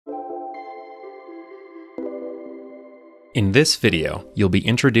In this video, you'll be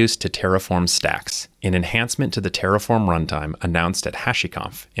introduced to Terraform stacks, an enhancement to the Terraform runtime announced at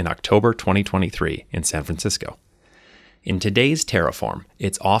HashiCorp in October 2023 in San Francisco. In today's Terraform,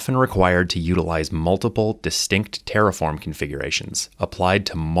 it's often required to utilize multiple distinct Terraform configurations applied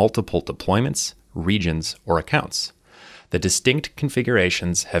to multiple deployments, regions, or accounts. The distinct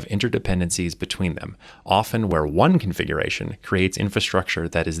configurations have interdependencies between them, often where one configuration creates infrastructure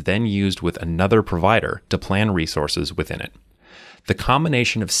that is then used with another provider to plan resources within it. The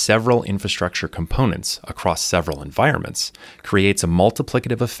combination of several infrastructure components across several environments creates a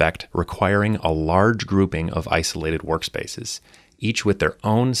multiplicative effect requiring a large grouping of isolated workspaces, each with their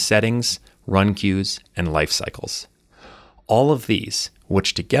own settings, run queues, and life cycles. All of these,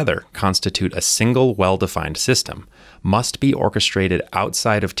 which together constitute a single well-defined system, must be orchestrated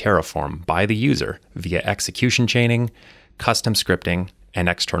outside of Terraform by the user via execution chaining, custom scripting, and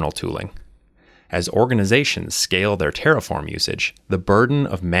external tooling. As organizations scale their Terraform usage, the burden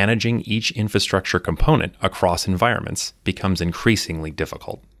of managing each infrastructure component across environments becomes increasingly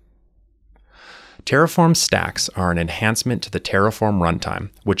difficult. Terraform stacks are an enhancement to the Terraform runtime,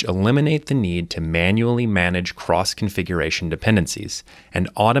 which eliminate the need to manually manage cross-configuration dependencies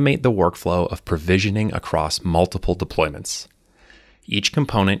and automate the workflow of provisioning across multiple deployments. Each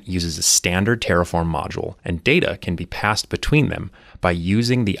component uses a standard Terraform module, and data can be passed between them by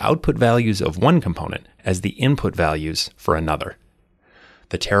using the output values of one component as the input values for another.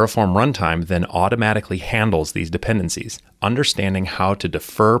 The Terraform runtime then automatically handles these dependencies, understanding how to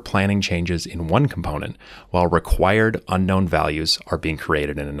defer planning changes in one component while required unknown values are being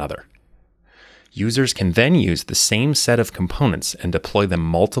created in another. Users can then use the same set of components and deploy them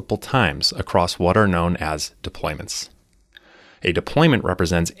multiple times across what are known as deployments. A deployment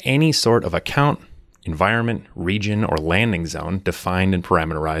represents any sort of account, environment, region, or landing zone defined and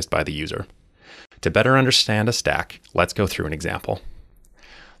parameterized by the user. To better understand a stack, let's go through an example.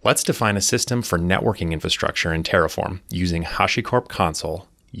 Let's define a system for networking infrastructure in Terraform using HashiCorp Console,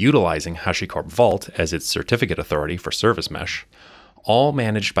 utilizing HashiCorp Vault as its certificate authority for service mesh, all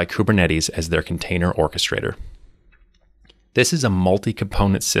managed by Kubernetes as their container orchestrator. This is a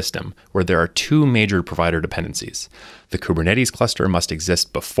multi-component system where there are two major provider dependencies. The Kubernetes cluster must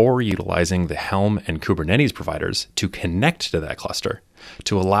exist before utilizing the Helm and Kubernetes providers to connect to that cluster,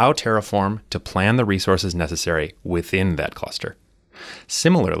 to allow Terraform to plan the resources necessary within that cluster.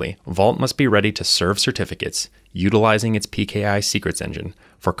 Similarly, Vault must be ready to serve certificates, utilizing its PKI secrets engine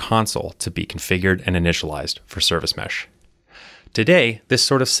for Console to be configured and initialized for service mesh. Today, this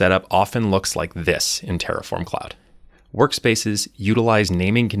sort of setup often looks like this in Terraform Cloud. Workspaces utilize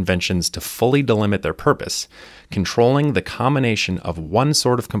naming conventions to fully delimit their purpose, controlling the combination of one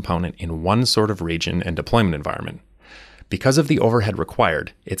sort of component in one sort of region and deployment environment. Because of the overhead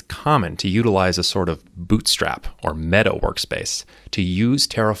required, it's common to utilize a sort of bootstrap or meta workspace to use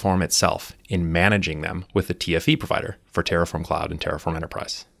Terraform itself in managing them with the TFE provider for Terraform Cloud and Terraform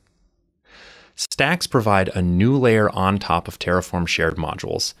Enterprise. Stacks provide a new layer on top of Terraform shared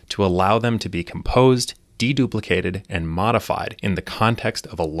modules to allow them to be composed, deduplicated, and modified in the context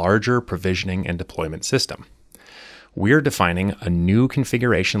of a larger provisioning and deployment system. We're defining a new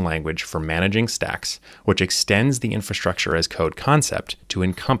configuration language for managing stacks, which extends the infrastructure as code concept to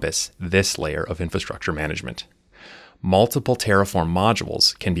encompass this layer of infrastructure management. Multiple Terraform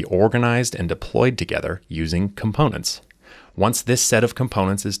modules can be organized and deployed together using components. Once this set of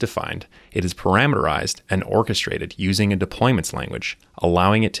components is defined, it is parameterized and orchestrated using a deployments language,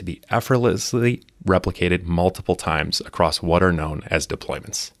 allowing it to be effortlessly replicated multiple times across what are known as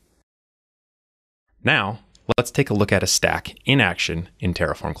deployments. Now, let's take a look at a stack in action in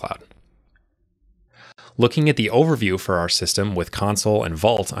Terraform Cloud. Looking at the overview for our system with Console and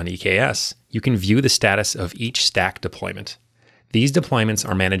Vault on EKS, you can view the status of each stack deployment. These deployments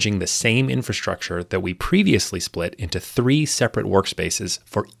are managing the same infrastructure that we previously split into 3 separate workspaces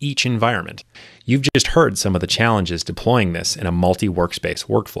for each environment. You've just heard some of the challenges deploying this in a multi-workspace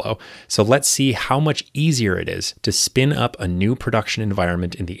workflow, so let's see how much easier it is to spin up a new production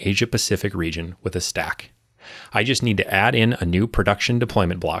environment in the Asia-Pacific region with a stack. I just need to add in a new production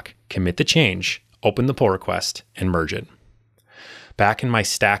deployment block, commit the change, open the pull request, and merge it. Back in my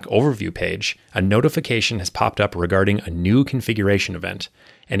stack overview page, a notification has popped up regarding a new configuration event.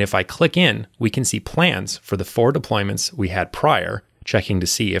 And if I click in, we can see plans for the 4 deployments we had prior, checking to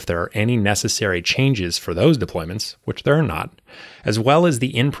see if there are any necessary changes for those deployments, which there are not, as well as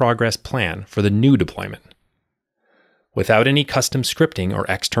the in-progress plan for the new deployment. Without any custom scripting or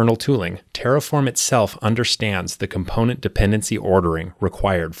external tooling, Terraform itself understands the component dependency ordering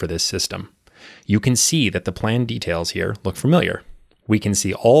required for this system. You can see that the plan details here look familiar. We can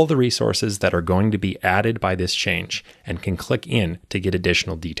see all the resources that are going to be added by this change and can click in to get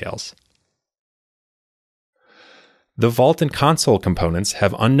additional details. The Vault and Console components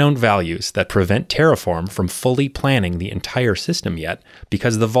have unknown values that prevent Terraform from fully planning the entire system yet,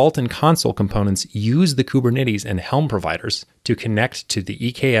 because the Vault and Console components use the Kubernetes and Helm providers to connect to the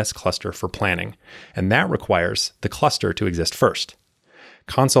EKS cluster for planning, and that requires the cluster to exist first.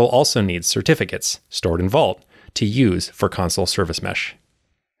 Console also needs certificates, stored in Vault, to use for Console Service Mesh.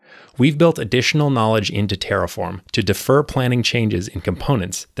 We've built additional knowledge into Terraform to defer planning changes in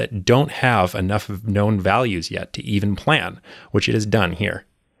components that don't have enough known values yet to even plan, which it has done here.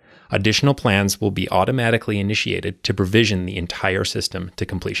 Additional plans will be automatically initiated to provision the entire system to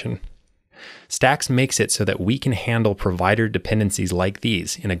completion. Stacks makes it so that we can handle provider dependencies like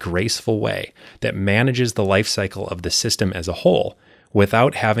these in a graceful way that manages the lifecycle of the system as a whole,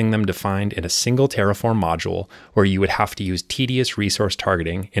 without having them defined in a single Terraform module where you would have to use tedious resource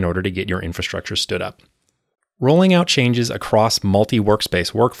targeting in order to get your infrastructure stood up. Rolling out changes across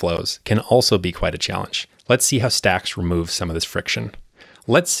multi-workspace workflows can also be quite a challenge. Let's see how Stacks removes some of this friction.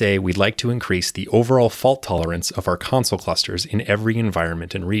 Let's say we'd like to increase the overall fault tolerance of our console clusters in every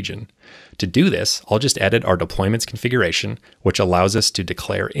environment and region. To do this, I'll just edit our deployments configuration, which allows us to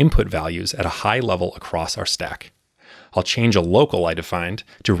declare input values at a high level across our stack. I'll change a local I defined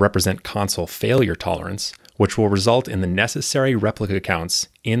to represent console failure tolerance, which will result in the necessary replica counts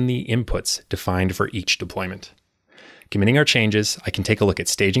in the inputs defined for each deployment. Committing our changes, I can take a look at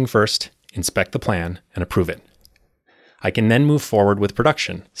staging first, inspect the plan, and approve it. I can then move forward with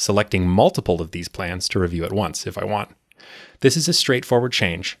production, selecting multiple of these plans to review at once if I want. This is a straightforward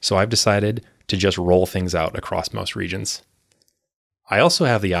change, so I've decided to just roll things out across most regions. I also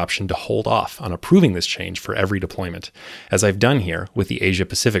have the option to hold off on approving this change for every deployment, as I've done here with the Asia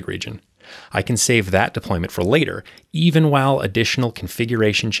Pacific region. I can save that deployment for later, even while additional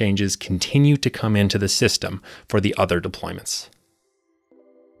configuration changes continue to come into the system for the other deployments.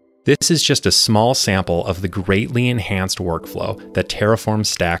 This is just a small sample of the greatly enhanced workflow that Terraform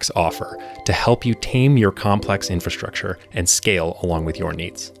stacks offer to help you tame your complex infrastructure and scale along with your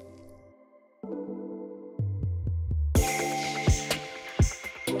needs.